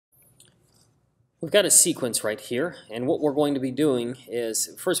We've got a sequence right here, and what we're going to be doing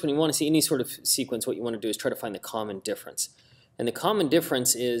is, first, when you want to see any sort of sequence, what you want to do is try to find the common difference. And the common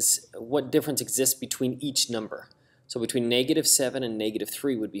difference is what difference exists between each number. So between -7 and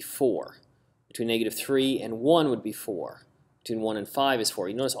 -3 would be 4. Between -3 and 1 would be 4. Between 1 and 5 is 4.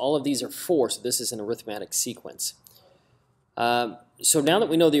 You notice all of these are 4, so this is an arithmetic sequence. So now that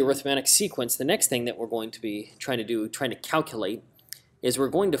we know the arithmetic sequence, the next thing that we're going to be trying to calculate, is we're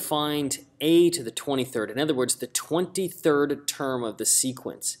going to find a to the 23rd. In other words, the 23rd term of the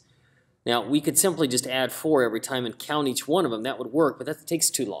sequence. Now, we could simply just add 4 every time and count each one of them. That would work, but that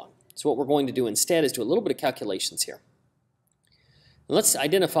takes too long. So what we're going to do instead is do a little bit of calculations here. Let's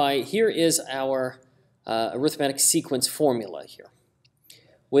identify, here is our arithmetic sequence formula here.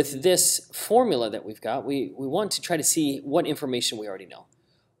 With this formula that we've got, we want to try to see what information we already know.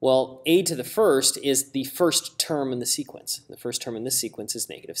 Well, a to the first is the first term in the sequence. The first term in this sequence is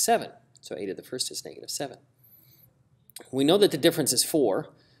 -7. So a to the first is -7. We know that the difference is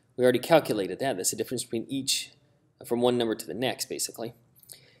 4. We already calculated that. That's the difference between each, from one number to the next, basically.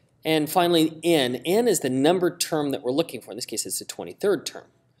 And finally, n. n is the numbered term that we're looking for. In this case, it's the 23rd term.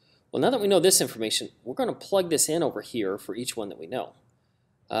 Well, now that we know this information, we're going to plug this in over here for each one that we know.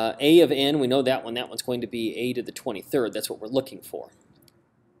 A of n, we know that one. That one's going to be a to the 23rd. That's what we're looking for.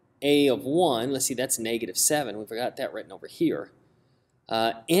 A of 1, let's see, that's -7. We've got that written over here.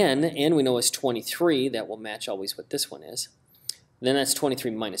 N we know is 23. That will match always what this one is. Then that's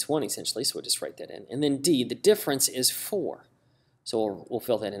 23 minus 1, essentially, so we'll just write that in. And then D, the difference is 4. So we'll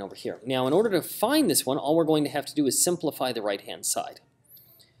fill that in over here. Now, in order to find this one, all we're going to have to do is simplify the right-hand side.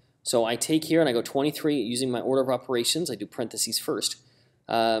 So I take here and I go 23 using my order of operations. I do parentheses first.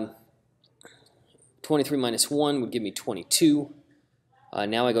 23 minus 1 would give me 22.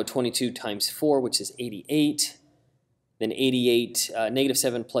 Now I go 22 times 4, which is 88. Then 88,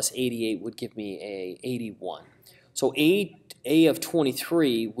 -7 plus 88 would give me a 81. So a of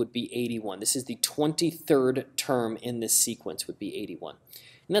 23 would be 81. This is the 23rd term in this sequence would be 81.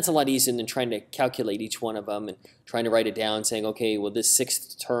 And that's a lot easier than trying to calculate each one of them and trying to write it down saying, okay, well this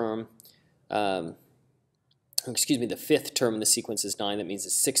sixth term, excuse me, the fifth term in the sequence is 9. That means the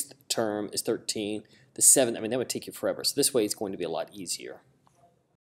sixth term is 13. The seventh, I mean, that would take you forever. So this way it's going to be a lot easier.